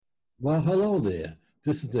Well, hello there.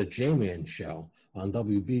 This is the Jayman Show on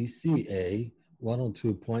WBCA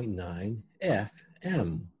 102.9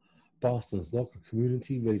 FM, Boston's local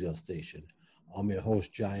community radio station. I'm your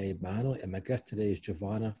host, Jayman, and my guest today is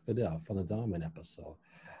Jovanna Vidal from the Diamond episode.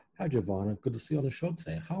 Hi, Jovanna. Good to see you on the show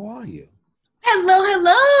today. How are you? Hello,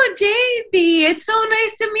 JB. It's so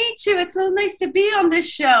nice to meet you. It's so nice to be on this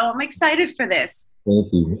show. I'm excited for this.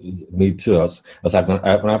 Thank you. Me too. I was like, when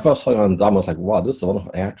I first saw you on Diamond, I was like, wow, this is a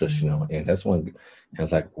wonderful actress, and that's one. And I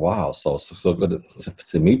was like, wow, so good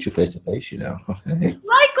to meet you face to face, Hey.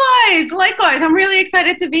 Likewise. I'm really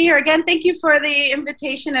excited to be here again. Thank you for the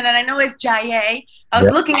invitation. And I know it's Jaye. I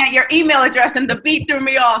was looking at your email address and the beat threw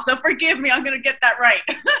me off. So forgive me. I'm going to get that right.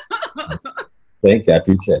 Thank you. I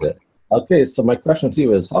appreciate it. Okay, so my question to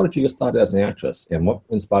you is, how did you get started as an actress, and what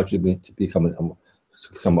inspired you to become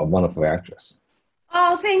a wonderful actress?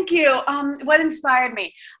 Oh, thank you. What inspired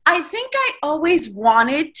me? I think I always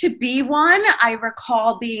wanted to be one. I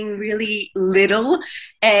recall being really little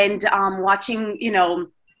and watching, the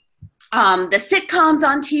sitcoms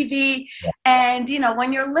on TV. Yeah. And,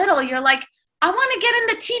 when you're little, you're like, I want to get in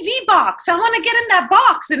the TV box. I want to get in that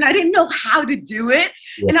box. And I didn't know how to do it.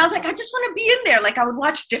 Yeah. And I was like, I just want to be in there. Like I would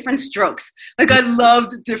watch Different Strokes. Like I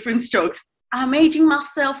loved Different Strokes. I'm aging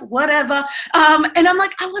myself, whatever. And I'm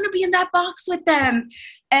like, I want to be in that box with them.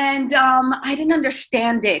 And I didn't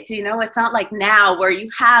understand it. It's not like now where you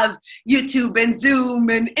have YouTube and Zoom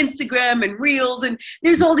and Instagram and Reels, and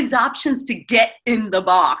there's all these options to get in the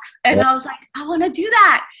box. And I was like, I want to do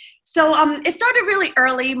that. So it started really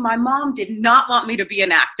early. My mom did not want me to be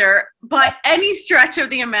an actor by any stretch of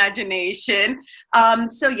the imagination.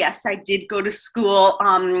 So yes, I did go to school.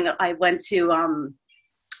 I went to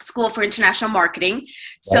School for International Marketing.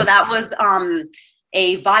 So that was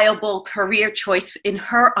a viable career choice in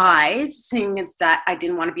her eyes, seeing as that I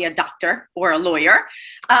didn't want to be a doctor or a lawyer.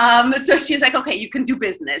 So she's like, okay, you can do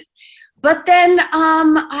business. But then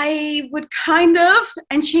I would kind of,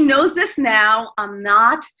 and she knows this now, I'm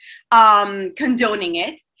not condoning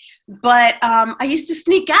it, but I used to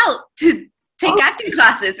sneak out to take acting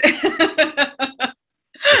classes.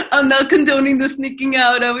 I'm not condoning the sneaking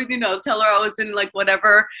out. I would, tell her I was in like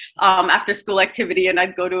whatever after school activity and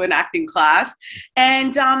I'd go to an acting class.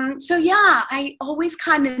 And I always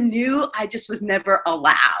kind of knew, I just was never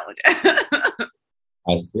allowed.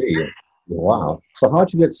 I see. Wow. So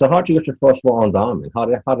how'd you get your first role on Diamond? How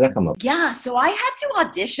did that come up? Yeah, so I had to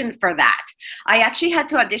audition for that. I actually had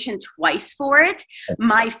to audition twice for it.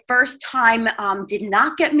 My first time did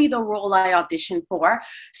not get me the role I auditioned for.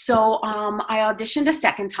 So I auditioned a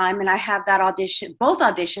second time, and I have both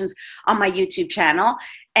auditions on my YouTube channel.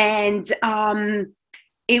 And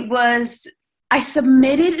I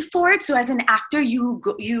submitted for it. So as an actor,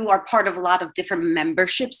 you are part of a lot of different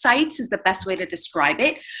membership sites is the best way to describe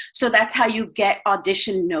it. So that's how you get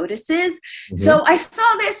audition notices. Mm-hmm. So I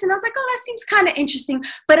saw this and I was like, oh, that seems kind of interesting.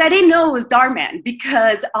 But I didn't know it was Darman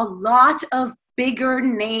because a lot of bigger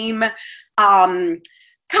name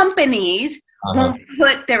companies won't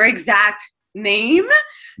put their exact name.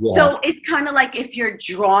 Yeah. So it's kind of like if you're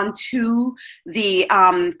drawn to the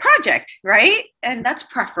project, right? And that's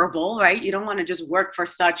preferable, right? You don't want to just work for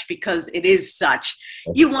such because it is such.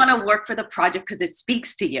 You want to work for the project because it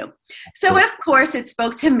speaks to you. So of course it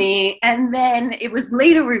spoke to me, and then it was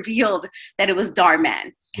later revealed that it was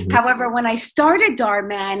Darman. Mm-hmm. However, when I started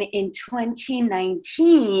Darman in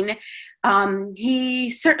 2019,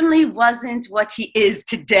 he certainly wasn't what he is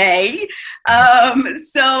today.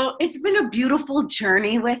 So it's been a beautiful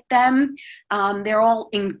journey with them. They're all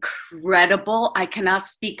incredible. I cannot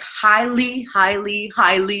speak highly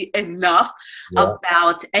enough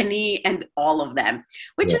about any and all of them,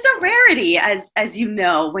 which is a rarity, as you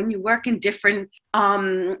know, when you work in different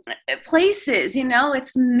places.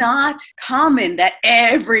 It's not common that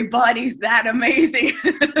everybody's that amazing,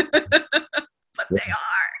 but they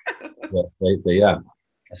are. They are.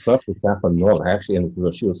 Especially Catherine Nolan. Actually,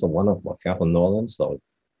 she was so wonderful, Catherine Nolan.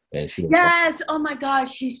 And she was oh my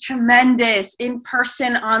gosh, she's tremendous in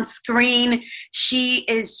person, on screen. She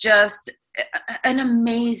is just an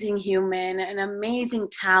amazing human, an amazing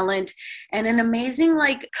talent, and an amazing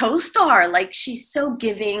co-star. She's so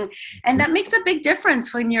giving, and that makes a big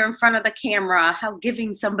difference when you're in front of the camera, how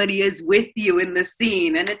giving somebody is with you in the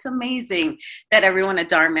scene. And it's amazing that everyone at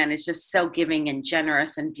Darman is just so giving and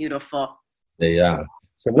generous and beautiful. They are.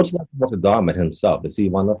 So what's like about the Darman himself? Is he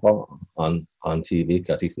wonderful on TV?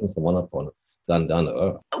 Because he seems so wonderful down to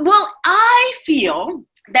earth. Well, I feel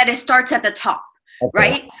that it starts at the top,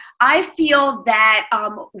 right? I feel that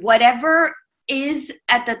whatever is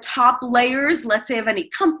at the top layers, let's say of any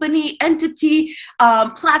company, entity,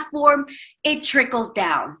 platform, it trickles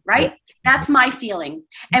down, right? That's my feeling.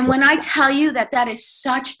 And when I tell you that that is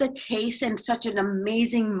such the case and such an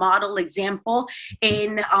amazing model example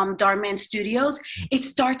in Darman Studios, it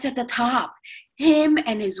starts at the top. Him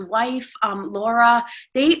and his wife, Laura,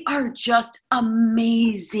 they are just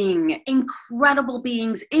amazing, incredible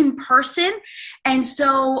beings in person. And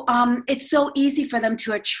so it's so easy for them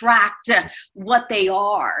to attract what they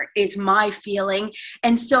are, is my feeling.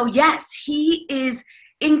 And so, yes, he is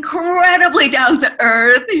incredibly down to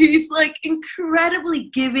earth. He's like incredibly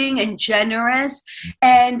giving and generous.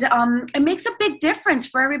 And it makes a big difference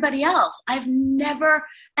for everybody else. I've never,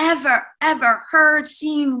 ever heard,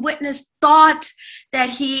 seen, witnessed, thought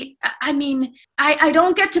that I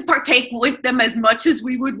don't get to partake with them as much as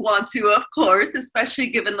we would want to, of course,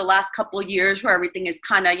 especially given the last couple of years where everything is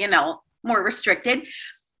kind of, more restricted.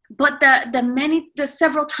 But the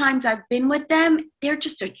several times I've been with them, they're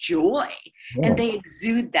just a joy, and they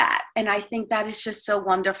exude that. And I think that is just so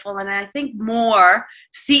wonderful. And I think more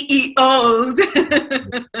CEOs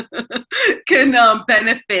can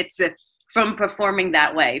benefit from performing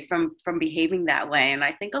that way, from behaving that way. And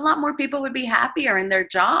I think a lot more people would be happier in their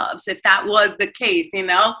jobs if that was the case,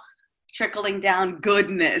 trickling down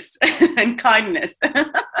goodness and kindness.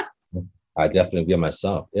 I definitely agree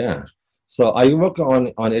myself. Yeah. So are you working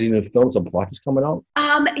on any new films or projects coming out?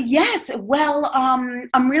 Yes. Well,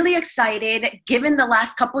 I'm really excited, given the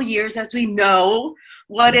last couple years, as we know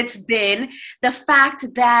what it's been, the fact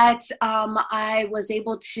that I was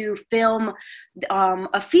able to film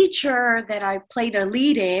a feature that I played a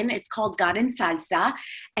lead in. It's called God in Salsa,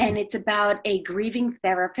 and it's about a grieving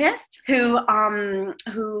therapist who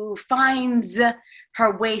finds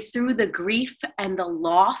her way through the grief and the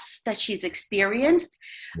loss that she's experienced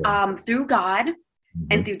through God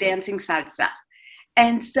and through dancing salsa.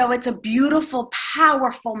 And so it's a beautiful,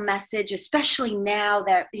 powerful message, especially now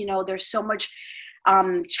that, there's so much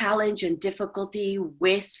challenge and difficulty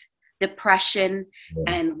with depression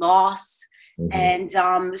and loss. And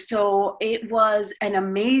so it was an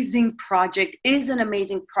amazing project, is an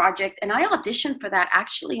amazing project. And I auditioned for that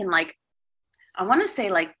actually in I want to say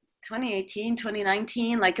 2018,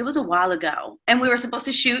 2019, it was a while ago. And we were supposed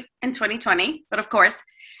to shoot in 2020, but of course.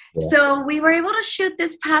 Yeah. So we were able to shoot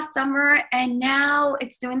this past summer, and now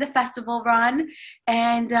it's doing the festival run.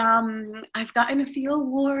 And I've gotten a few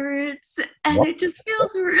awards, and it just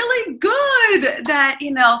feels really good that,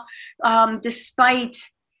 despite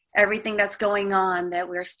everything that's going on, that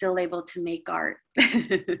we're still able to make art.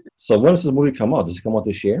 So when does the movie come out? Does it come out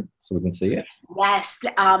this year so we can see it? Yes,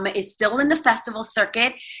 it's still in the festival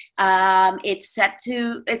circuit. It's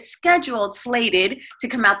scheduled, slated to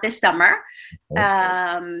come out this summer.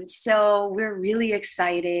 Okay. So we're really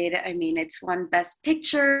excited. I mean, it's won Best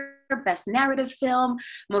Picture, Best Narrative Film,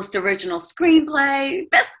 Most Original Screenplay,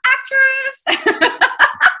 Best Actress.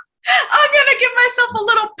 I'm going to give myself a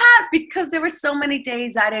little pat because there were so many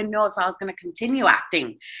days I didn't know if I was going to continue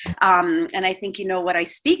acting. And I think, what I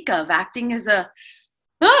speak of, acting is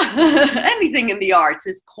anything in the arts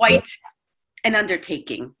is quite an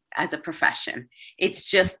undertaking as a profession. It's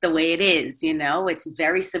just the way it is, it's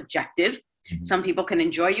very subjective. Mm-hmm. Some people can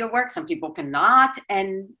enjoy your work, some people cannot.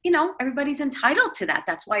 And, everybody's entitled to that.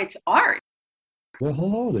 That's why it's art. Well,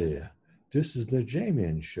 hello there. This is the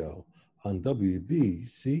Jayman Show on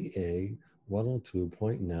WBCA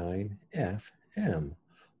 102.9 FM,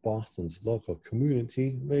 Boston's local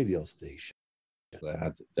community radio station.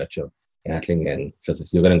 Glad that you're acting in,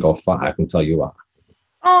 because you're going to go far, I can tell you what.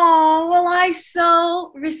 Oh, well, I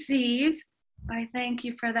so receive. I thank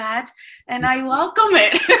you for that, and I welcome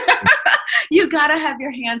it. You got to have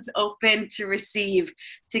your hands open to receive,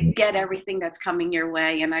 to get everything that's coming your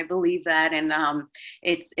way, and I believe that, and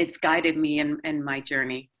it's guided me in my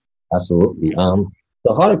journey. Absolutely.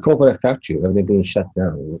 So how did COVID affect you? Everything being shut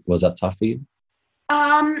down, was that tough for you?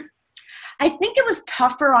 I think it was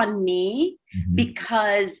tougher on me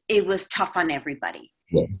because it was tough on everybody.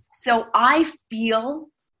 Yes. So I feel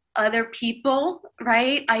other people,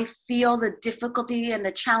 right? I feel the difficulty and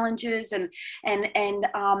the challenges, and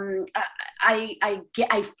I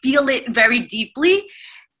feel it very deeply.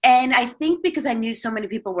 And I think because I knew so many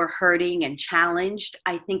people were hurting and challenged,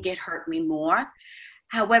 I think it hurt me more.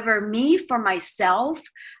 However, me, for myself,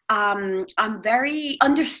 I'm very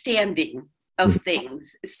understanding of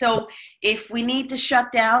things. So if we need to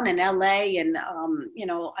shut down in LA and,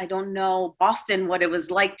 I don't know Boston, what it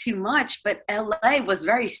was like too much, but LA was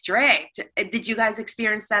very strict. Did you guys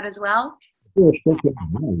experience that as well?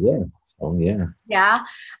 Yeah. Oh, yeah. Yeah.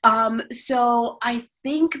 So I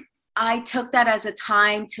think I took that as a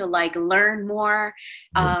time to like learn more.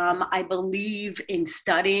 I believe in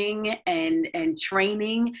studying and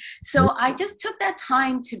training. So I just took that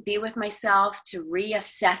time to be with myself, to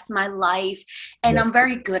reassess my life. And I'm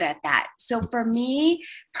very good at that. So for me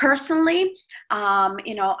personally,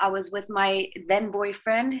 I was with my then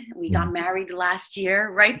boyfriend. We got married last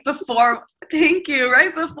year, right before, thank you,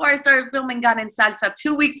 right before I started filming Got Inside. So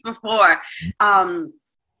 2 weeks before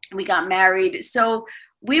we got married. So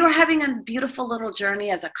we were having a beautiful little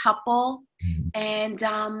journey as a couple. And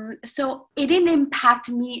so it didn't impact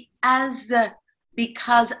me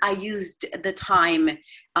because I used the time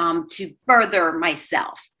to further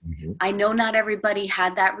myself. I know not everybody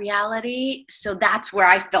had that reality. So that's where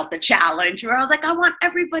I felt the challenge, where I was like, I want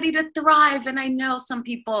everybody to thrive. And I know some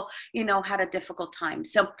people, had a difficult time.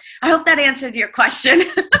 So I hope that answered your question.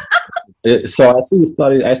 So I see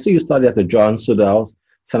you studied at the John Sudell's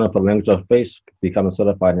Center for Language of Face, becoming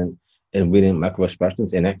certified in reading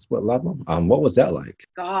microexpressions in expert level. What was that like?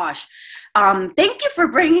 Gosh, thank you for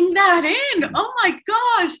bringing that in. Oh my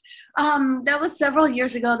gosh, that was several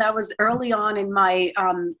years ago. That was early on in my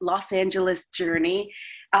Los Angeles journey.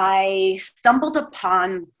 I stumbled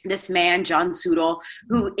upon this man, John Sudell,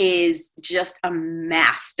 who is just a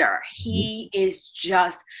master.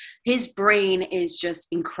 His brain is just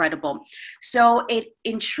incredible. So it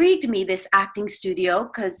intrigued me, this acting studio,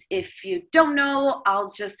 because if you don't know,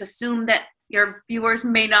 I'll just assume that your viewers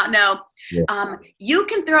may not know. You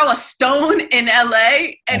can throw a stone in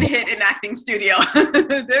LA and hit an acting studio.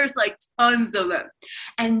 There's like tons of them.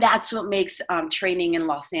 And that's what makes training in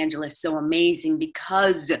Los Angeles so amazing,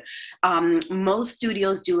 because most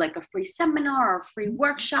studios do like a free seminar or a free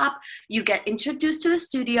workshop. You get introduced to the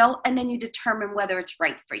studio and then you determine whether it's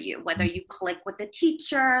right for you, whether you click with the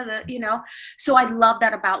teacher, So I love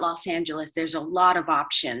that about Los Angeles. There's a lot of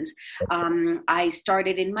options. I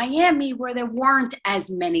started in Miami, where there weren't as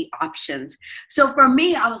many options. So for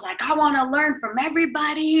me, I was like, I want to learn from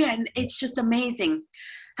everybody, and it's just amazing.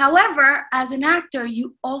 However, as an actor,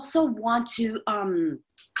 you also want to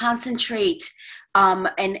concentrate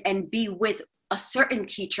and be with a certain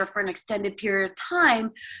teacher for an extended period of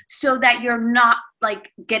time, so that you're not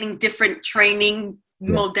like getting different training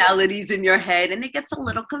modalities in your head, and it gets a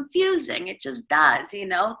little confusing. It just does,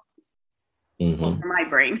 well, for my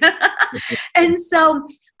brain. And so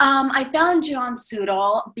I found John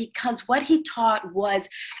Sudell because what he taught was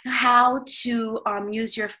how to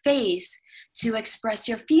use your face to express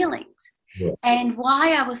your feelings. And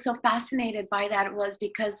why I was so fascinated by that was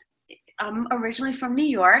because I'm originally from New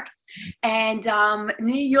York, and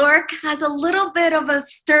New York has a little bit of a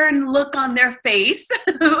stern look on their face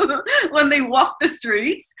when they walk the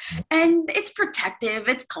streets, and it's protective,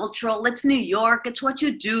 it's cultural, it's New York, it's what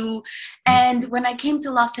you do. And when I came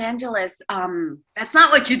to Los Angeles, that's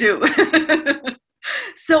not what you do.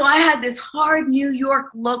 So I had this hard New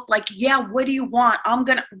York look, like, what do you want?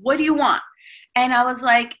 What do you want? And I was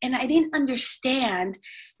like, and I didn't understand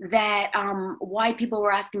that why people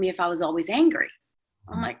were asking me if I was always angry.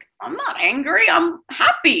 I'm like, I'm not angry, I'm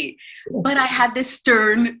happy. But I had this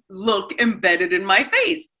stern look embedded in my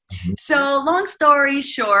face. So long story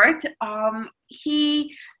short,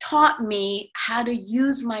 he taught me how to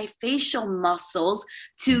use my facial muscles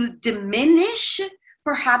to diminish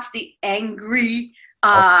perhaps the angry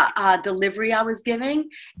delivery I was giving,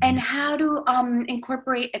 and how to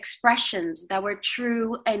incorporate expressions that were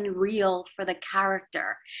true and real for the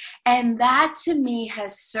character. And that to me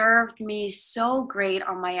has served me so great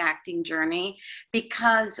on my acting journey,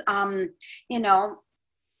 because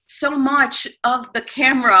so much of the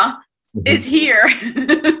camera is here.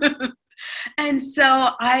 And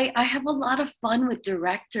so I have a lot of fun with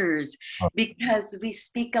directors, because we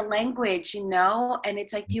speak a language, and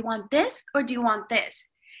it's like, do you want this or do you want this?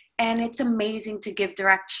 And it's amazing to give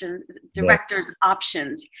directors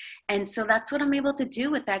options. And so that's what I'm able to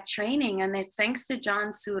do with that training. And it's thanks to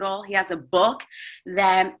John Sudell. He has a book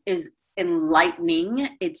that is enlightening,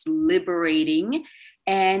 it's liberating,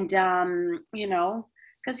 and,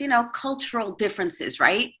 because, cultural differences,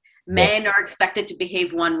 right? Men are expected to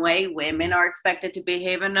behave one way, women are expected to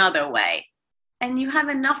behave another way. And you have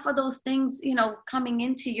enough of those things, coming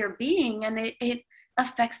into your being, and it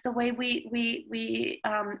affects the way we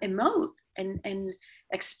emote and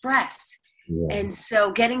express. And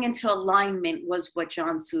so getting into alignment was what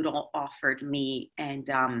John Sudell offered me and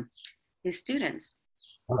his students.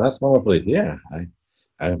 Oh, that's wonderful. Yeah,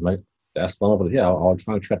 I like, that's wonderful. Yeah, I'll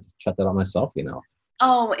try and check that out myself,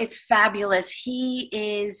 Oh, it's fabulous. He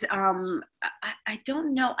is, I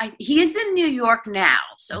don't know. He is in New York now.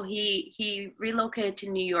 So he relocated to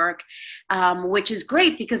New York, which is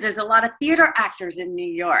great because there's a lot of theater actors in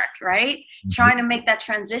New York, right? Trying to make that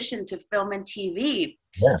transition to film and TV.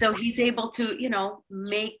 Yeah. So he's able to,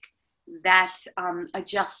 make that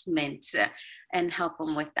adjustment and help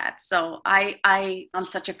him with that. So I'm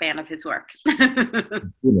such a fan of his work.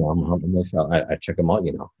 I'm make sure I check him out.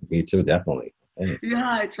 Me too, definitely.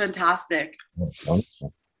 Yeah, it's fantastic.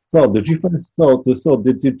 So did you finish?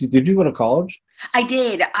 Did you go to college? I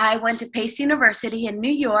did. I went to Pace University in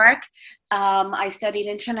New York. I studied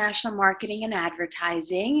international marketing and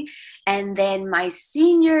advertising. And then my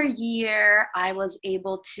senior year, I was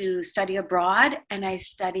able to study abroad, and I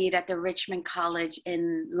studied at the Richmond College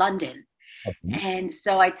in London. Okay. And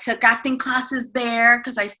so I took acting classes there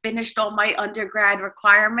because I finished all my undergrad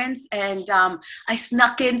requirements, and I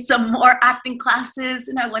snuck in some more acting classes,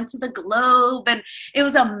 and I went to the Globe, and it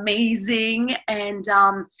was amazing. And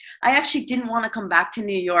I actually didn't want to come back to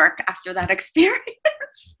New York after that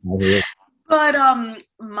experience. Okay. But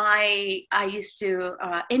I used to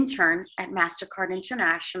intern at MasterCard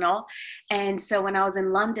International. And so when I was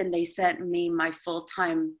in London, they sent me my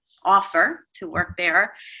full-time offer to work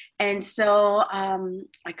there. And so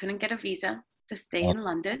I couldn't get a visa to stay in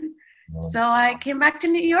London. So I came back to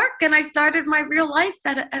New York, and I started my real life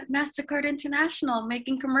at MasterCard International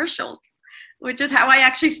making commercials, which is how I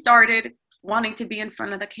actually started wanting to be in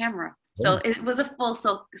front of the camera. So it was a full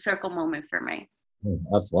circle moment for me.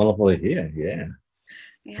 That's wonderful to hear. Yeah.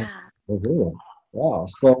 Yeah. Okay. Wow.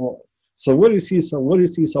 So where do you see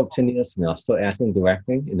yourself 10 years from now? Still acting,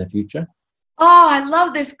 directing in the future? Oh, I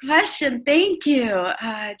love this question. Thank you,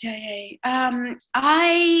 Jay.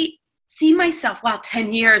 I see myself,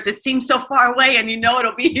 10 years. It seems so far away, and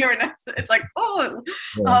it'll be here. And it's like,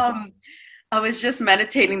 I was just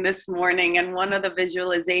meditating this morning, and one of the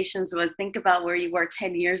visualizations was think about where you were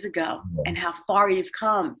 10 years ago and how far you've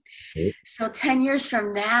come. So 10 years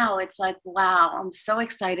from now, it's like, wow, I'm so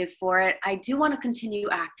excited for it. I do want to continue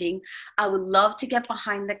acting. I would love to get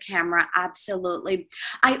behind the camera. Absolutely.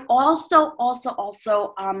 I also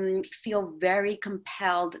feel very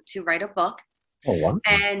compelled to write a book. Oh, wow.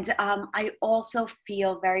 And I also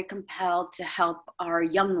feel very compelled to help our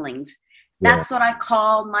younglings. That's what I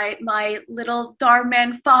call my little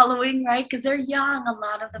Dharman following, right? Because they're young. A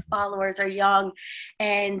lot of the followers are young.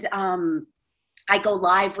 And I go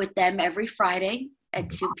live with them every Friday at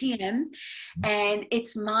 2 p.m. And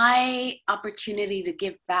it's my opportunity to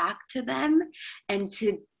give back to them and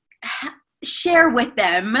to share with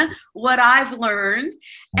them what I've learned.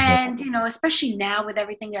 And, especially now with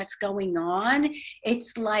everything that's going on,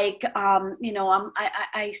 it's like,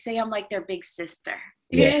 I say I'm like their big sister.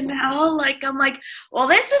 Yeah. I'm like, well,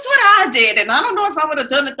 this is what I did, and I don't know if I would have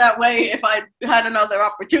done it that way if I had another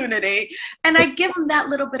opportunity. And I give them that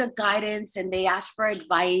little bit of guidance, and they ask for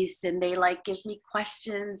advice, and they give me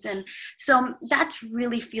questions. And so that's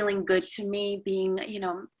really feeling good to me, being,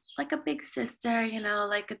 like a big sister,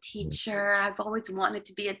 like a teacher. I've always wanted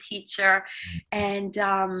to be a teacher. And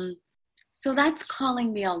so that's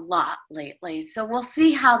calling me a lot lately. So we'll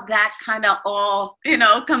see how that kind of all,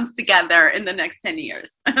 comes together in the next 10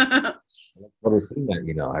 years. Well, it's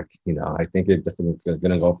that, I think you're definitely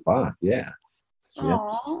going to go far. Yeah.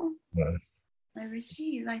 Oh, yeah. I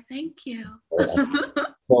receive. I thank you.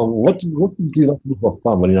 Well, what do you like to do for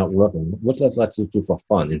fun when you're not working? What do you like to do for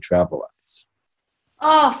fun and travel-wise?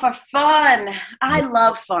 Oh, for fun. I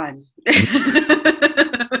love fun.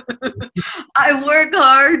 I work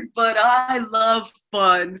hard, but I love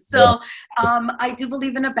fun. So I do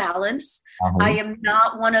believe in a balance. I am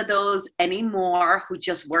not one of those anymore who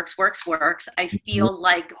just works. I feel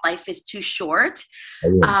like life is too short.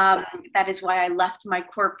 That is why I left my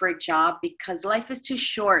corporate job, because life is too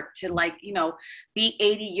short to be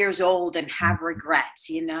 80 years old and have regrets.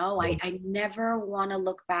 I never want to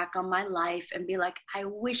look back on my life and be like, I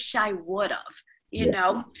wish I would have,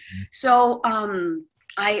 So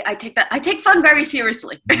I take fun very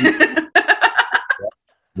seriously.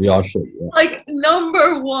 We all should. Yeah. Like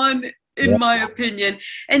number one in my opinion.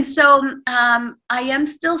 And so I am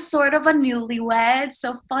still sort of a newlywed.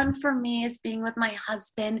 So fun for me is being with my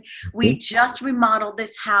husband. We just remodeled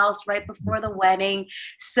this house right before the wedding.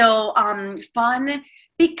 So fun.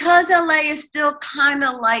 Because LA is still kind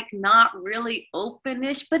of not really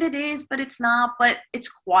openish, but it is, but it's not, but it's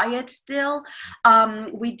quiet still.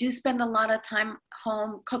 We do spend a lot of time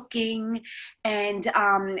home cooking, and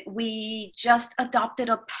we just adopted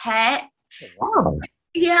a pet. Wow.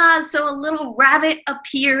 Yeah, so a little rabbit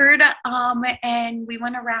appeared, and we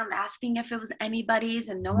went around asking if it was anybody's,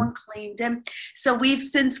 and no one claimed him. So we've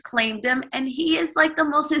since claimed him, and he is like the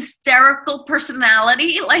most hysterical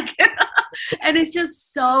personality, like, and it's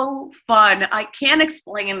just so fun. I can't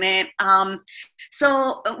explain it.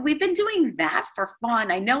 So we've been doing that for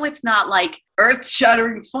fun. I know it's not like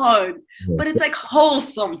earth-shattering fun, but it's like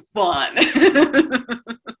wholesome fun.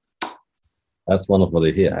 That's wonderful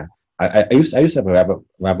to hear. I used to have a rabbit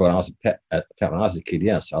when I was a pet when I was a kid.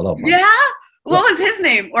 Yes, I love one. Yeah. What was his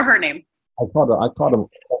name or her name? I called him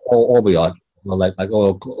Oreo, like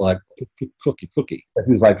cookie.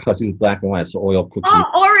 He's like, because he's black and white, so Oreo cookie. Oh,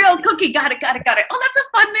 Oreo cookie. Got it. Oh, that's a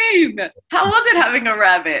fun name. How was it having a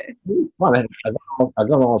rabbit? It was fun. I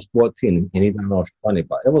got him when I was 14, and he's not funny,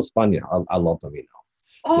 but it was fun. I loved him,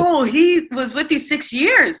 Oh, he was with you 6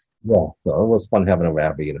 years. Yeah, so it was fun having a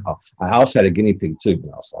rabbit, I also had a guinea pig too,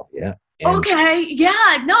 so yeah. And okay,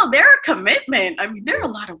 yeah, no, they're a commitment. I mean, they're a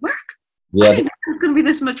lot of work. Yeah, I didn't know it was going to be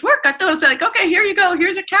this much work. I thought it was like, okay, here you go.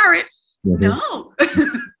 Here's a carrot. Mm-hmm. No.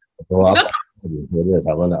 So it is.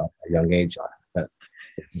 I learned at a young age.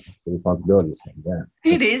 It's the responsibility. Yeah.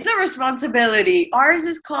 It is the responsibility. Ours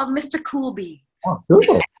is called Mr. Cool Beans. Oh,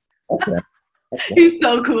 cool. Okay. He's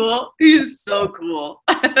so cool. He's so cool.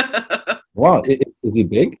 Wow, is he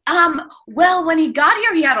big? Well, when he got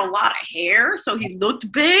here, he had a lot of hair, so he looked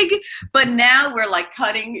big. But now we're like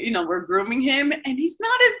cutting, we're grooming him, and he's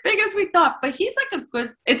not as big as we thought. But he's like a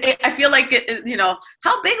good. I feel like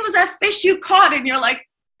how big was that fish you caught? And you're like,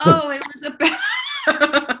 oh, it was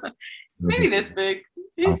maybe this big.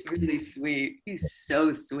 He's really sweet. He's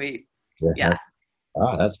so sweet. Yeah.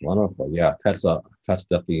 That's wonderful. Yeah, pets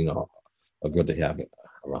definitely are good to have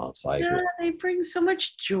around. Yeah, they bring so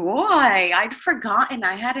much joy. I'd forgotten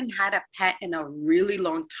I hadn't had a pet in a really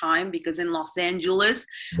long time because in Los Angeles,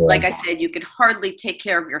 like I said, you could hardly take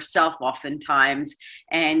care of yourself oftentimes.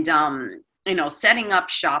 And setting up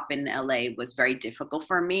shop in LA was very difficult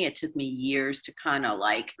for me. It took me years to kind of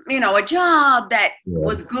a job that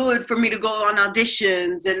was good for me to go on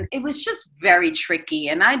auditions. And it was just very tricky.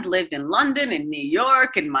 And I'd lived in London and New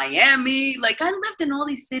York and Miami. Like I lived in all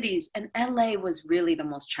these cities, and LA was really the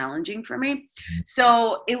most challenging for me.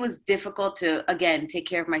 So it was difficult to, again, take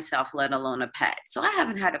care of myself, let alone a pet. So I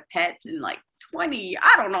haven't had a pet in like 20,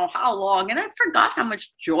 I don't know how long. And I forgot how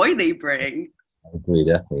much joy they bring. I agree,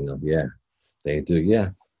 definitely. Yeah. They do, yeah.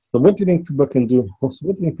 So what do you think people can do? What do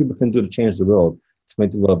you think people can do to change the world, to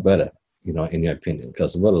make the world better, in your opinion?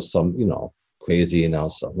 Because the world is some, crazy,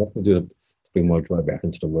 so what can we do to bring more joy back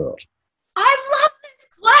into the world? I love this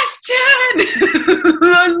question.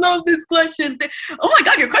 I love this question. Oh my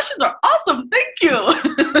God, your questions are awesome. Thank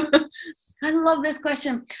you. I love this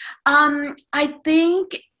question. I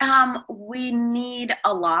think we need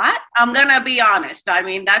a lot. I'm going to be honest. I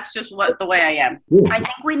mean, that's just the way I am. I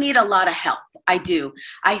think we need a lot of help. I do.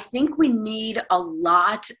 I think we need a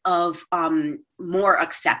lot of more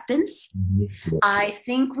acceptance. I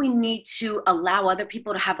think we need to allow other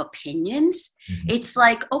people to have opinions. It's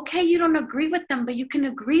like, okay, you don't agree with them, but you can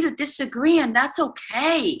agree to disagree, and that's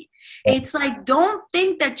okay. It's like, don't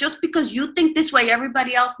think that just because you think this way,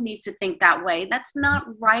 everybody else needs to think that way. That's not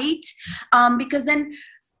right. Because then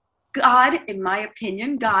God, in my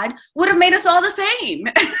opinion, God would have made us all the same.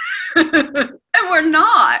 And we're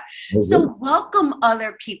not. So welcome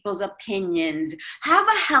other people's opinions. Have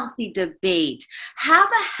a healthy debate. Have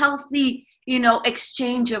a healthy,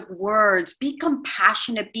 exchange of words. Be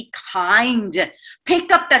compassionate. Be kind.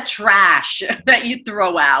 Pick up the trash that you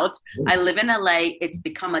throw out. I live in LA. It's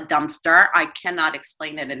become a dumpster. I cannot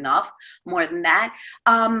explain it enough. More than that,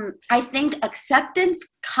 I think acceptance,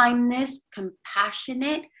 kindness,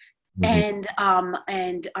 compassionate, and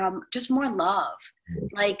just more love.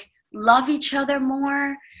 Like, love each other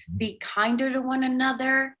more, be kinder to one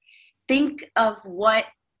another, think of what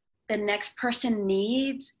the next person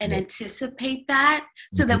needs and anticipate that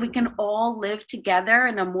so that we can all live together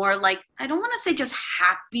in a more I don't want to say just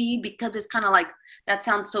happy, because it's kind of like, that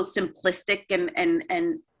sounds so simplistic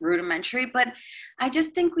and rudimentary, but I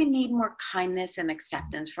just think we need more kindness and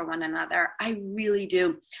acceptance for one another. I really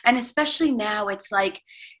do. And especially now, it's like,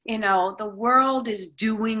 the world is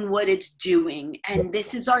doing what it's doing. And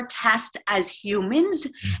this is our test as humans.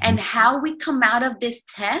 And how we come out of this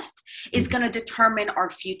test is going to determine our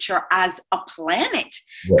future as a planet.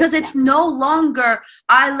 Because it's no longer,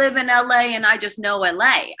 I live in LA and I just know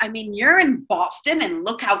LA. I mean, you're in Boston and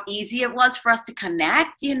look how easy it was for us to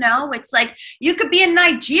connect. It's like, you could be in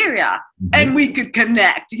Nigeria and we could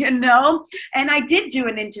connect, And I did do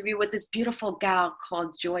an interview with this beautiful gal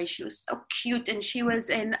called Joy. She was so cute, and she was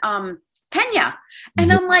in Kenya.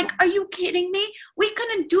 And I'm like, are you kidding me? We could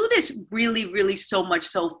didn't do this really so much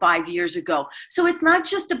so 5 years ago. So it's not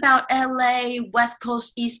just about LA, West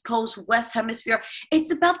Coast, East Coast, West Hemisphere.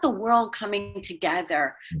 It's about the world coming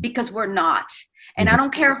together, because we're not. And I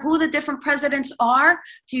don't care who the different presidents are.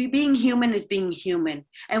 Being human is being human.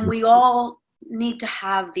 And we all need to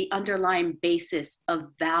have the underlying basis of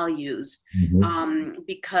values,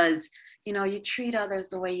 because, you know, you treat others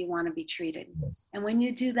the way you want to be treated. Yes. And when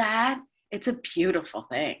you do that, it's a beautiful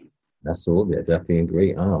thing. Absolutely. I definitely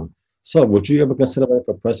agree. So would you ever consider running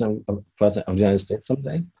for president of the United States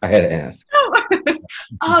someday? I had to ask.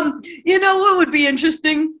 You know what would be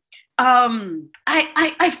interesting?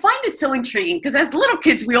 I find it so intriguing, because as little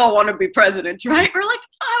kids, we all want to be presidents, right? We're like,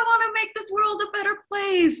 I want to make this world a better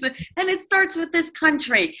place. And it starts with this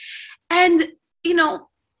country. And, you know,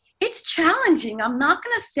 it's challenging. I'm not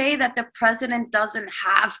going to say that the president doesn't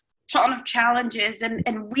have a ton of challenges. And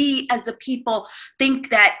we as a people think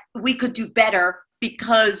that we could do better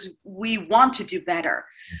because we want to do better.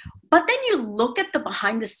 But then you look at the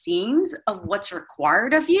behind the scenes of what's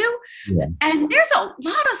required of you, and there's a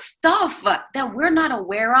lot of stuff that we're not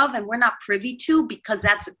aware of and we're not privy to, because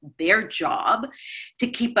that's their job to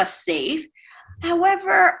keep us safe.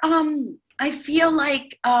 However, I feel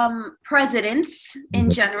like presidents in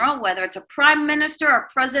general, whether it's a prime minister, a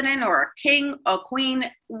president, or a king, a queen,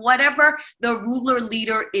 whatever the ruler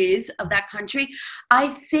leader is of that country, I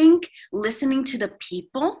think listening to the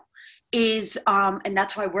people is, and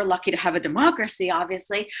that's why we're lucky to have a democracy,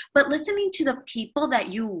 obviously, but listening to the people that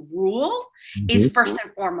you rule is first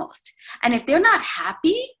and foremost. And if they're not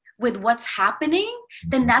happy with what's happening,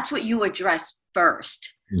 then that's what you address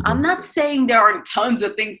first. I'm not saying there aren't tons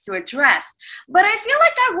of things to address, but I feel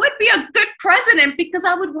like I would be a good president, because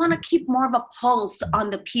I would want to keep more of a pulse on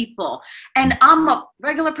the people. And I'm a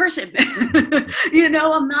regular person. You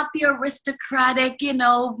know, I'm not the aristocratic, you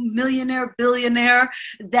know, millionaire, billionaire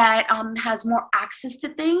that has more access to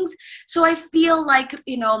things. So I feel like,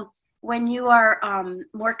 you know, when you are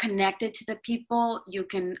more connected to the people, you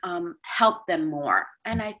can help them more.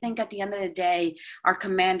 And I think at the end of the day, our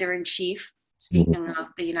commander-in-chief, speaking of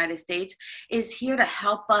the United States, is here to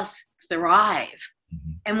help us thrive.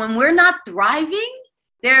 And when we're not thriving,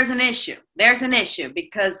 there's an issue. There's an issue,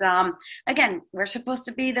 because, again, we're supposed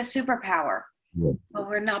to be the superpower, but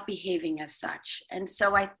we're not behaving as such. And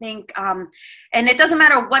so I think, and it doesn't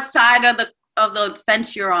matter what side of the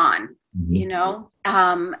fence you're on, you know,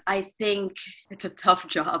 I think it's a tough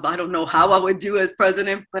job. I don't know how I would do as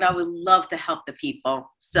president, but I would love to help the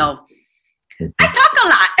people. So I talk a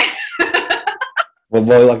lot.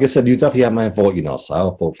 Well, like I said, you definitely have my vote, you know, so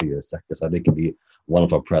I'll vote for you because I think you'll be one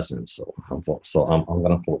of our presidents. So I'm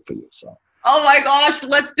going to vote for you. So. Oh my gosh,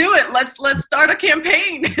 let's do it. Let's start a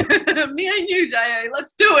campaign. Me and you, Jay.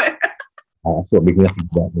 Let's do it. So we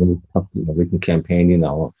can campaign, you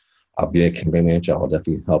know. I'll be a campaign manager. I'll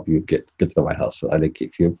definitely help you get to the White House. So I think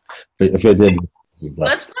if you did,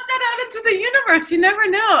 let's put that out into the universe. You never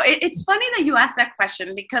know. It's funny that you asked that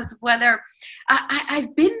question, because whether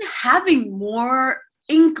I've been having more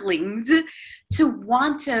inklings to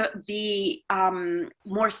want to be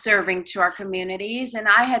more serving to our communities. And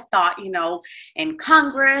I had thought, you know, in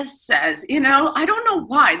Congress, as, you know, I don't know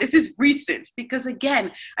why. This is recent, because,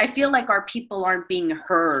 again, I feel like our people aren't being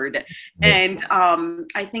heard. And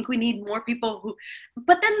I think we need more people who,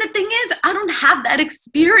 but then the thing is, I don't have that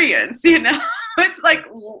experience, you know. It's like,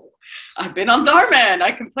 I've been on Darman.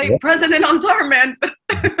 I can play president on Darman.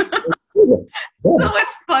 So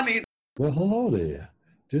it's funny. Well, hello there.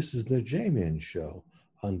 This is the Jayman Show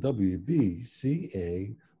on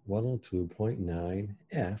WBCA 102.9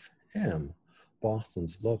 FM,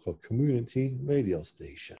 Boston's local community radio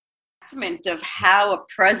station. Of how a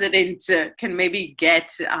president can maybe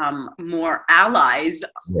get more allies.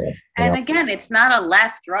 Yes. And again, it's not a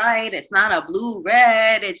left, right. It's not a blue,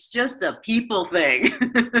 red. It's just a people thing.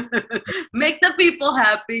 Make the people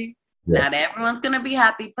happy. Yes. Not everyone's going to be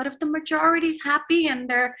happy, but if the majority's happy and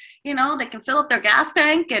they're, you know, they can fill up their gas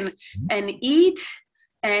tank and eat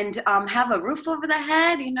and have a roof over their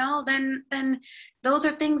head, you know, then those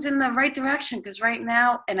are things in the right direction. Because right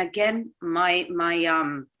now, and again, my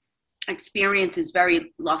experience is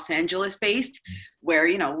very Los Angeles based, where,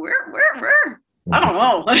 you know, we're I don't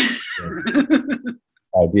know.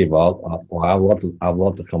 I did. Well, I'd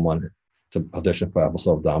love to come on to audition for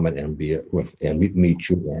episode of Diamond and be with and meet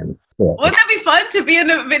you. And wouldn't that be fun to be in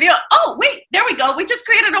a video? Oh, wait, there we go. We just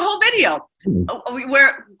created a whole video.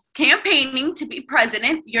 We're campaigning to be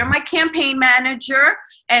president. You're my campaign manager,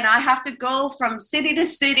 and I have to go from city to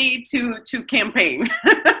city to campaign.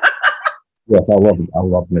 Yes, I love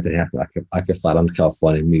to make it happen. I could fly down to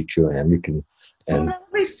California and meet you, and we can And that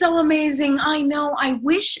would be so amazing. I know. I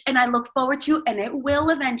wish, and I look forward to, and it will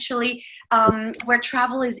eventually, where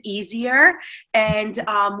travel is easier and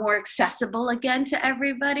more accessible again to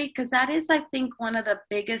everybody. Because that is, I think, one of the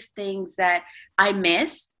biggest things that I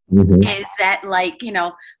miss. mhm. Is that, like,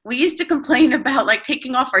 we used to complain about like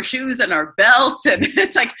taking off our shoes and our belts, and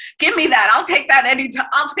it's like, give me that. I'll take that anytime.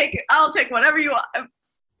 I'll take whatever you want.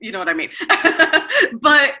 You know what I mean?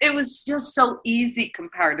 But it was just so easy,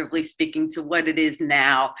 comparatively speaking, to what it is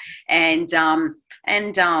now. And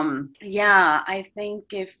yeah, I think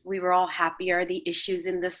if we were all happier, the issues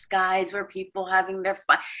in the skies where people having their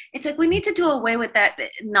fun, it's like we need to do away with that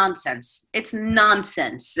nonsense. It's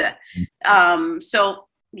nonsense. So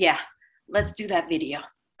yeah, let's do that video.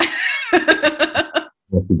 We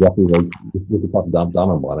definitely we can talk to Dom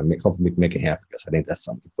about it. Hopefully we can make it happen, because I think that's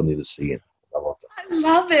something people need to see. I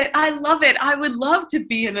love it. I love it. I would love to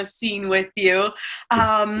be in a scene with you.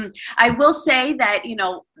 I will say that,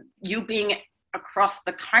 you being across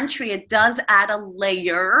the country, it does add a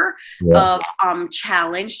layer of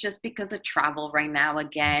challenge, just because of travel right now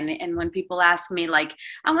again. And when people ask me, like,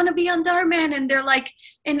 I want to be on Dharman, and they're like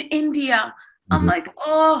in India, I'm like,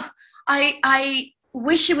 oh, I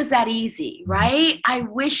wish it was that easy, right? I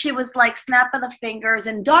wish it was like snap of the fingers,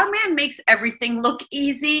 and Dharman makes everything look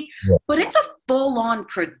easy, but it's a full-on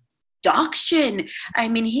production. I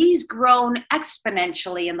mean, he's grown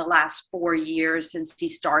exponentially in the last 4 years since he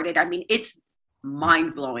started. I mean, it's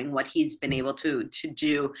mind-blowing what he's been able to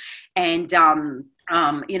do. And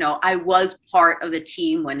I was part of the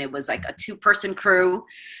team when it was like a 2-person crew,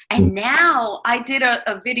 and now I did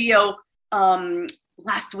a video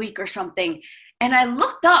last week or something, and I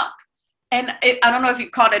looked up, and I don't know if you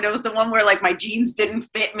caught it. It was the one where like my jeans didn't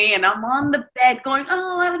fit me, and I'm on the bed going,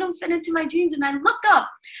 oh, I don't fit into my jeans. And I look up,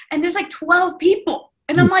 and there's like 12 people.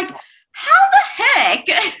 And I'm like, how the heck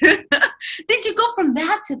did you go from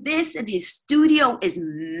that to this? And his studio is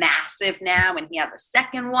massive now, and he has a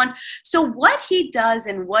second one. So what he does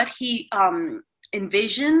and what he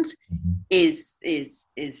envisions is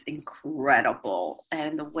incredible.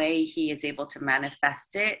 And the way he is able to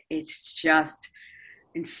manifest it, it's just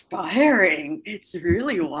inspiring. It's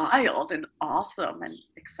really wild and awesome and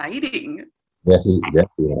exciting.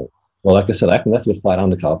 Definitely. Well, like I said, I can definitely fly down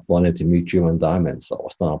to California to meet you in Diamond, so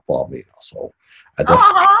it's not a problem. So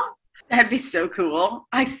that'd be so cool.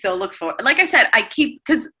 I so look forward. Like I said,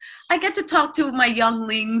 because I get to talk to my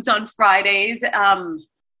younglings on Fridays.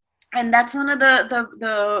 And that's one of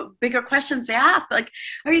the bigger questions they ask. Like,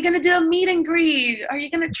 are you going to do a meet and greet? Are you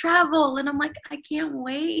going to travel? And I'm like, I can't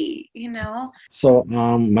wait, So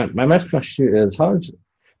my next question is, how did you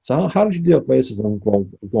deal with racism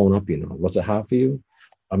growing up? Was it hard for you?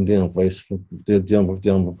 I'm dealing with racism.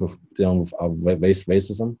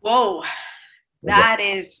 Whoa, that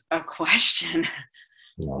is a question.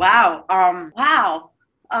 Yeah. Wow.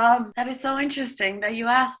 That is so interesting that you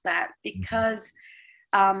asked that, because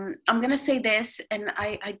I'm going to say this, and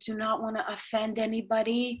I do not want to offend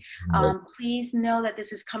anybody. Please know that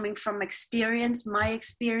this is coming from my experience,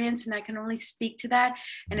 and I can only speak to that.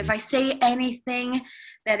 And if I say anything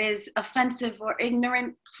that is offensive or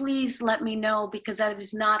ignorant, please let me know, because that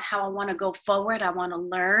is not how I want to go forward. I want to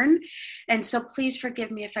learn. And so please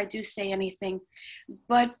forgive me if I do say anything.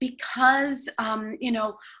 But because, our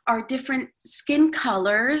different skin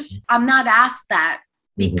colors, I'm not asked that,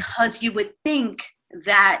 because you would think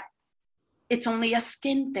that it's only a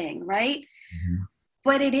skin thing, right?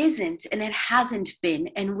 But it isn't, and it hasn't been.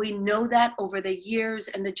 And we know that over the years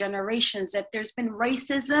and the generations, that there's been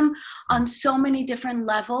racism on so many different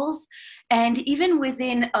levels. And even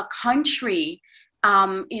within a country,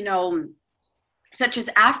 such as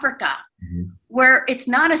Africa, where it's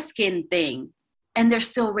not a skin thing, and there's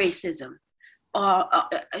still racism.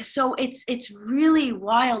 So it's really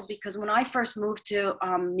wild, because when I first moved to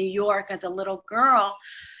New York as a little girl,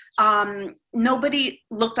 nobody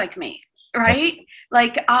looked like me, right?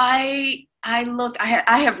 Like I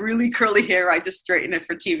have really curly hair. I just straighten it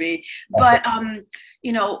for TV, but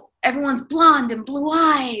everyone's blonde and blue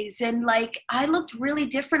eyes, and like I looked really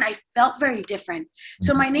different. I felt very different.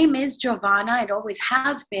 So my name is Jovanna. It always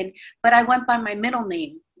has been, but I went by my middle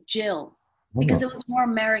name, Jill, because it was more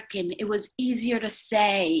American. It was easier to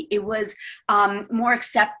say. It was more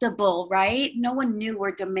acceptable, right? No one knew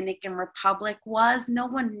where Dominican Republic was. No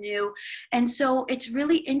one knew. And so it's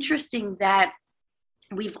really interesting that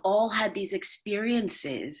we've all had these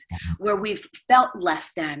experiences where we've felt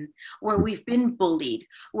less than, where we've been bullied,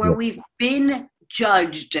 where we've been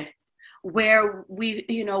judged, where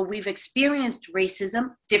we've experienced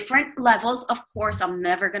racism, different levels. Of course, I'm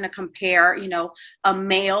never going to compare, a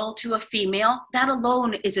male to a female. That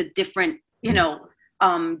alone is a different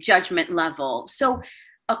judgment level. So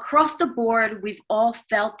across the board, we've all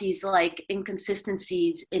felt these like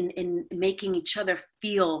inconsistencies in making each other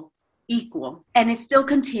feel equal. And it's still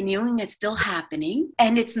continuing, it's still happening,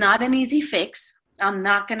 and it's not an easy fix. I'm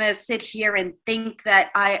not going to sit here and think that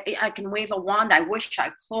I can wave a wand, I wish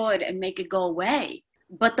I could, and make it go away.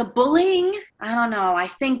 But the bullying, I don't know, I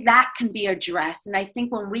think that can be addressed. And I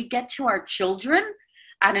think when we get to our children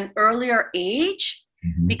at an earlier age,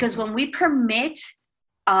 because when we permit,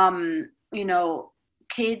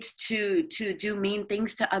 kids to do mean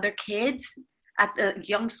things to other kids at the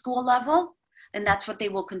young school level, and that's what they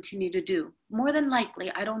will continue to do. More than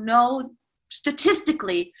likely, I don't know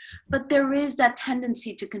statistically, but there is that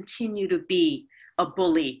tendency to continue to be a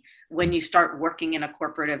bully when you start working in a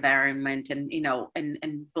corporate environment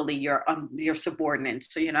and bully your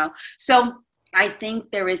subordinates. So I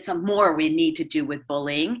think there is some more we need to do with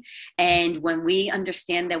bullying. And when we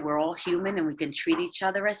understand that we're all human and we can treat each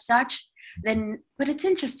other as such, then, but it's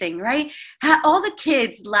interesting, right? All the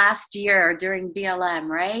kids last year during BLM,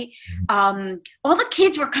 right? All the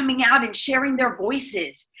kids were coming out and sharing their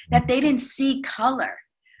voices that they didn't see color.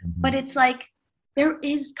 But it's like, there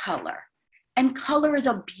is color. And color is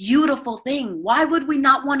a beautiful thing. Why would we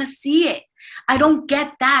not want to see it? I don't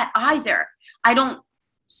get that either. I don't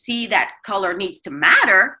see that color needs to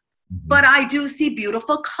matter, but I do see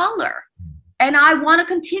beautiful color. And I want to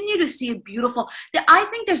continue to see a beautiful. I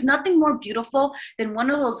think there's nothing more beautiful than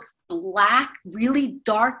one of those black, really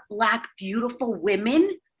dark black, beautiful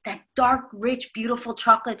women, that dark, rich, beautiful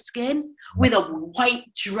chocolate skin with a white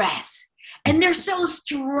dress. And they're so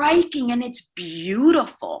striking and it's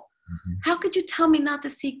beautiful. How could you tell me not to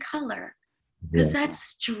see color? Because that's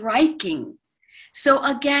striking. So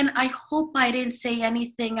again, I hope I didn't say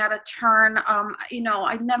anything out of turn.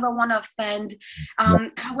 I never want to offend.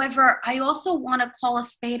 However, I also want to call a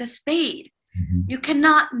spade a spade. You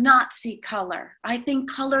cannot not see color. I think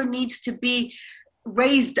color needs to be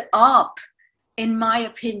raised up, in my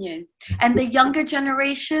opinion. And the younger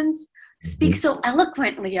generations speak so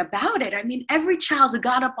eloquently about it. I mean, every child who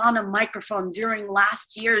got up on a microphone during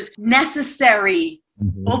last year's necessary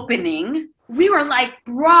opening, we were like,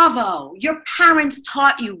 bravo, your parents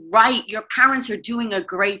taught you right. Your parents are doing a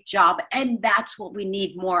great job. And that's what we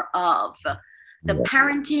need more of. The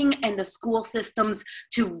parenting and the school systems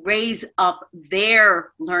to raise up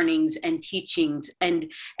their learnings and teachings and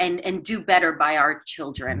do better by our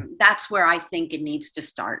children. That's where I think it needs to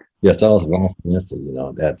start. Yes, that was one answer.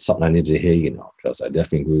 That's something I need to hear, because I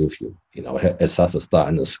definitely agree with you. It has to start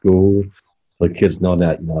in the school. The kids know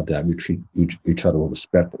that, that we treat each other with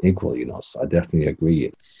respect equally, so I definitely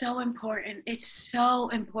agree. So important. It's so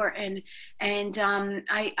important. And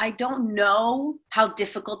I don't know how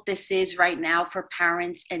difficult this is right now for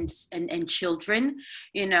parents and children,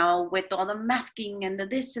 with all the masking and the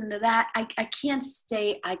this and the that. I can't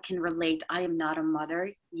say I can relate. I am not a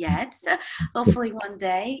mother yet. Hopefully one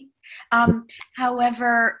day.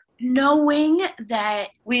 However, knowing that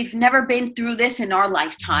we've never been through this in our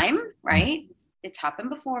lifetime, right? It's happened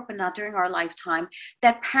before, but not during our lifetime,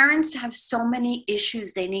 that parents have so many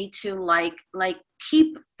issues they need to like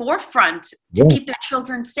keep forefront to keep their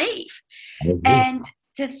children safe. And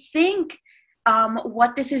to think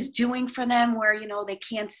what this is doing for them, where, they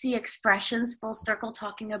can't see expressions, full circle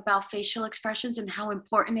talking about facial expressions and how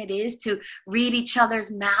important it is to read each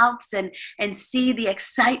other's mouths and see the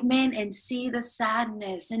excitement and see the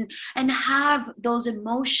sadness and have those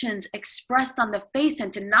emotions expressed on the face,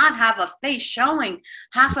 and to not have a face showing,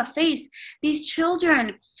 half a face. These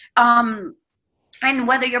children, and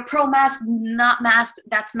whether you're pro-mask, not masked,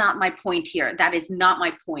 that's not my point here. That is not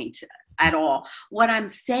my point at all. What I'm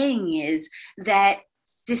saying is that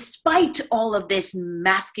despite all of this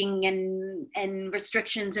masking and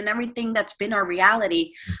restrictions and everything that's been our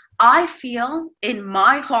reality, I feel in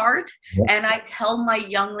my heart, and I tell my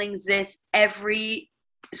younglings this every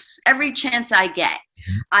chance I get,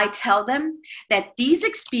 I tell them that these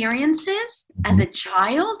experiences as a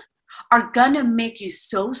child are going to make you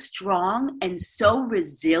so strong and so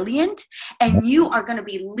resilient, and you are going to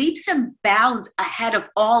be leaps and bounds ahead of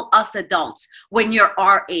all us adults when you're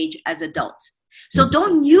our age as adults. So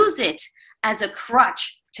don't use it as a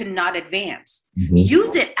crutch to not advance.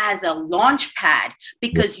 Use it as a launch pad,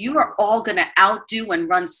 because you are all going to outdo and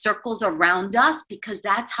run circles around us, because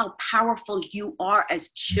that's how powerful you are as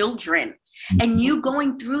children. And you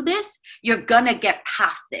going through this, you're going to get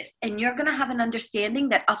past this, and you're going to have an understanding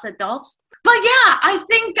that us adults. But yeah, I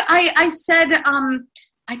think I said,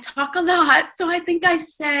 I talk a lot. So I think I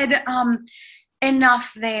said,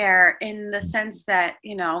 enough there in the sense that,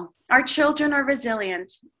 you know, our children are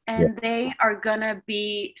resilient and they are going to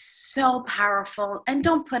be so powerful. And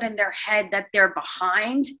don't put in their head that they're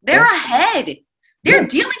behind. They're ahead. They're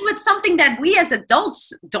dealing with something that we as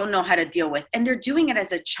adults don't know how to deal with. And they're doing it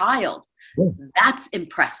as a child. Yes. That's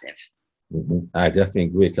impressive. Mm-hmm. I definitely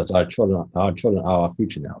agree, because our children are our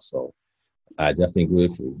future now. So I definitely agree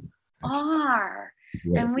with you.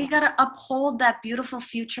 Yes. And we got to uphold that beautiful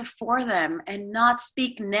future for them and not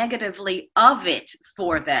speak negatively of it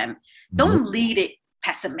for them. Mm-hmm. Don't lead it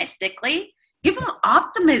pessimistically. Give them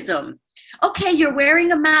optimism. Okay, you're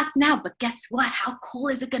wearing a mask now, but guess what? How cool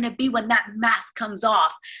is it going to be when that mask comes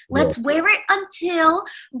off? Let's wear it until,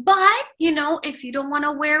 but, you know, if you don't want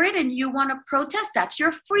to wear it and you want to protest, that's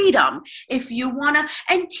your freedom. If you want to,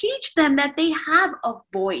 and teach them that they have a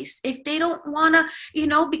voice. If they don't want to, you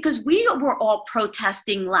know, because we were all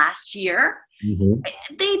protesting last year. Mm-hmm.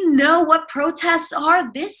 They know what protests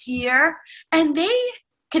are this year, and they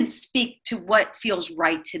can speak to what feels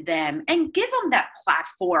right to them and give them that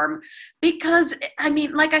platform. Because, I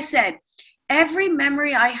mean, like I said, every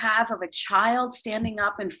memory I have of a child standing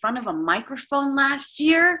up in front of a microphone last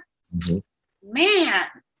year, mm-hmm. man,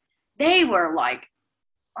 they were like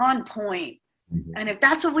on point. Mm-hmm. And if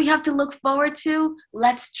that's what we have to look forward to,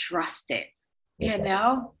 let's trust it, you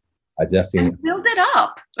know? I definitely. And build it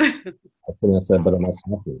up. I think I said better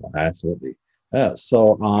myself. Absolutely.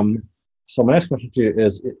 So my next question to you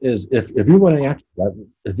is if you want to act, what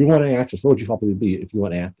would you probably be if you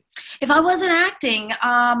want to act? If I wasn't acting,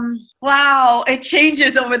 wow, it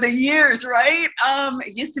changes over the years, right?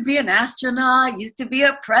 It used to be an astronaut, used to be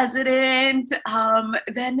a president,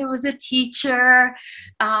 then there was a teacher.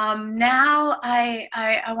 Now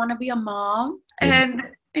I want to be a mom, and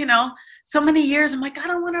you know, so many years I'm like, I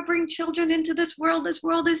don't want to bring children into this world. This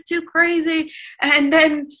world is too crazy. And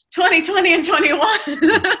then 2020 and 21,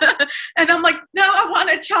 and I'm like, no, I want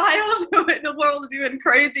a child. The world is even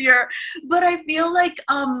crazier. But I feel like,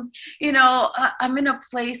 you know, I'm in a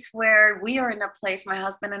place where we are in a place, my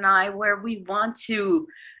husband and I, where we want to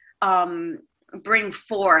bring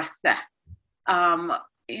forth,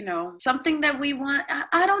 you know, something that we want.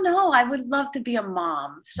 I don't know. I would love to be a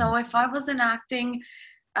mom. So if I wasn't acting,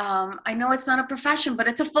 I know it's not a profession, but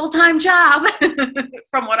it's a full-time job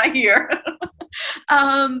from what I hear.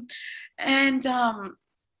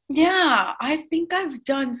 Yeah, I think I've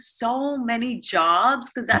done so many jobs,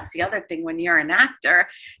 because that's the other thing when you're an actor,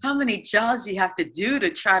 how many jobs you have to do to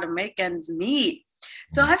try to make ends meet.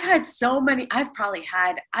 So I've had so many, I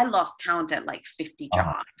lost count at like 50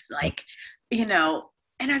 jobs, like, you know,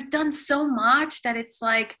 and I've done so much that it's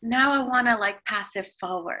like, now I want to like pass it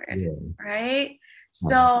forward, right?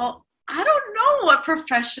 So I don't know what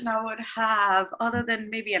profession I would have other than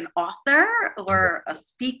maybe an author or a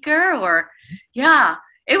speaker, or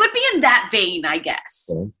it would be in that vein, I guess.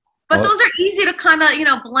 But those are easy to kind of, you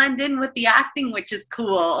know, blend in with the acting, which is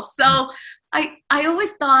cool. So I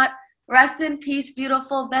always thought, rest in peace,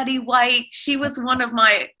 beautiful Betty White. She was one of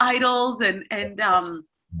my idols and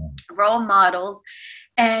role models.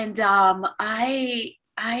 And I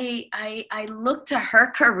looked to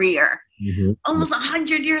her career, almost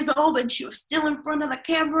 100 years old, and she was still in front of the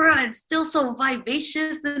camera and still so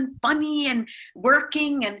vivacious and funny and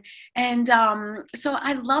working. And so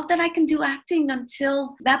I love that I can do acting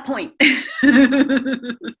until that point.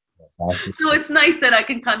 So it's nice that I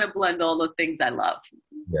can kind of blend all the things I love.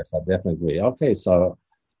 Yes, I definitely agree. Okay, so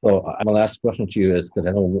my last question to you is, because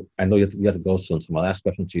I know you have to go soon. So my last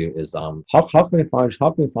question to you is, how can we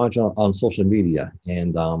find you on social media?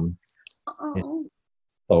 And so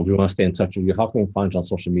if you want to stay in touch with you, how can we find you on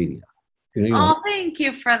social media? Thank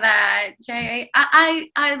you for that, Jay.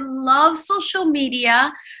 I love social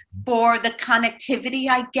media for the connectivity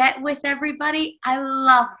I get with everybody. I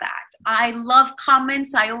love that. I love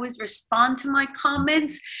comments. I always respond to my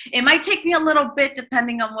comments. It might take me a little bit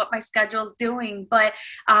depending on what my schedule is doing, but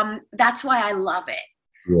that's why I love it.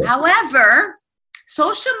 Yeah. However,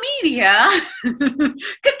 social media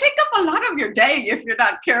could take up a lot of your day if you're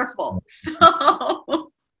not careful. So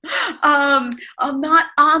I'm not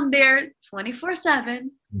on there 24/7,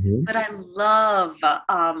 but I love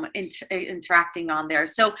interacting on there.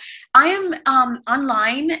 So I am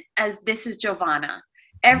online as This is Jovanna.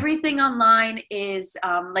 Everything online is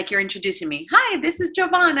like you're introducing me. Hi, this is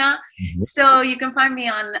Jovanna. So you can find me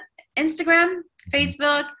on Instagram,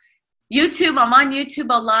 Facebook, YouTube. I'm on YouTube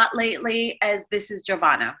a lot lately as This is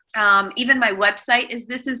Jovanna. Even my website is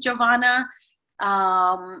This is Jovanna.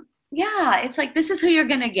 It's like, this is who you're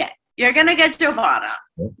going to get. You're going to get Jovanna.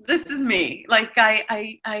 This is me. Like,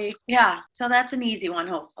 so that's an easy one,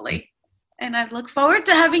 hopefully. And I look forward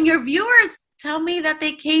to having your viewers tell me that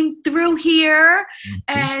they came through here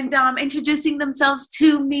Mm-hmm. and introducing themselves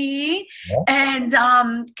to me Yeah.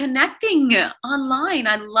 and connecting online.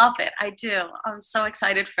 I love it. I do. I'm so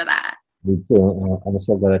excited for that. Me too. I'm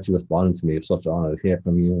so glad that you responded to me. It's such an honor to hear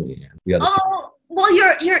from you. And we had a Oh, well,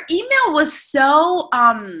 your email was so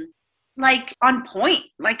like on point.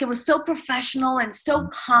 Like it was so professional and so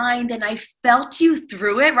kind, and I felt you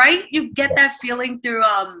through it, right? You get that feeling through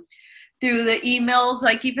the emails,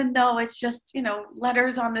 like even though it's just,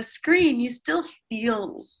 letters on the screen, you still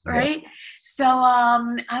feel, yeah. right? So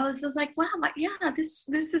I was just like, wow, yeah, this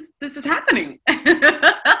is happening.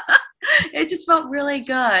 It just felt really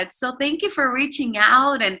good. So thank you for reaching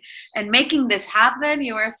out and making this happen.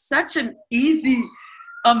 You are such an easy,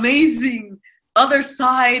 amazing other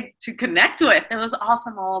side to connect with. It was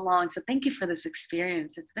awesome all along. So thank you for this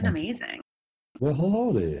experience. It's been amazing. Well,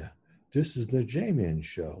 hello there. This is the Jayman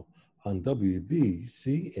Show on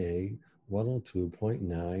WBCA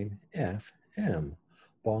 102.9 FM,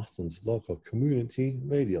 Boston's local community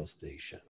radio station.